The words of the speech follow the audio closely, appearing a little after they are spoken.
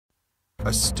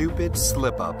A stupid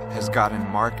slip-up has gotten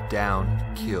Mark down,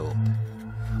 killed.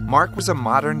 Mark was a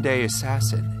modern-day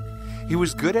assassin. He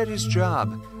was good at his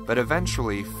job, but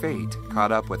eventually fate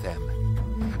caught up with him.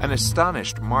 An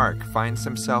astonished Mark finds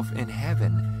himself in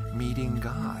heaven, meeting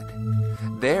God.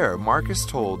 There, Mark is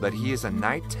told that he is a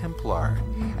Knight Templar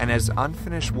and has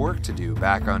unfinished work to do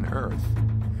back on Earth.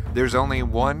 There's only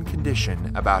one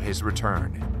condition about his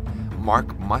return.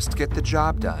 Mark must get the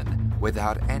job done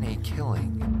without any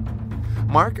killing.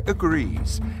 Mark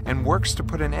agrees and works to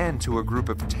put an end to a group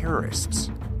of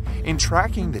terrorists. In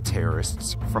tracking the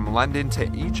terrorists from London to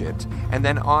Egypt and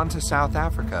then on to South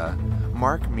Africa,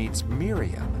 Mark meets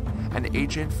Miriam, an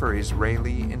agent for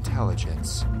Israeli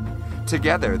intelligence.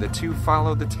 Together, the two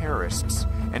follow the terrorists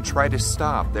and try to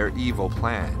stop their evil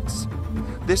plans.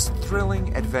 This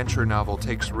thrilling adventure novel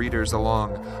takes readers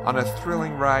along on a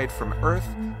thrilling ride from Earth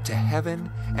to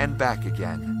heaven and back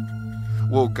again.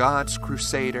 Will God's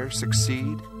Crusader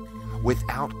succeed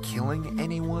without killing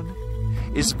anyone?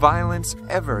 Is violence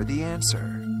ever the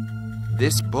answer?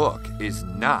 This book is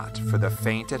not for the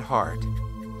faint at heart.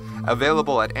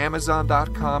 Available at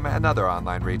Amazon.com and other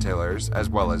online retailers, as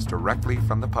well as directly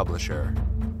from the publisher.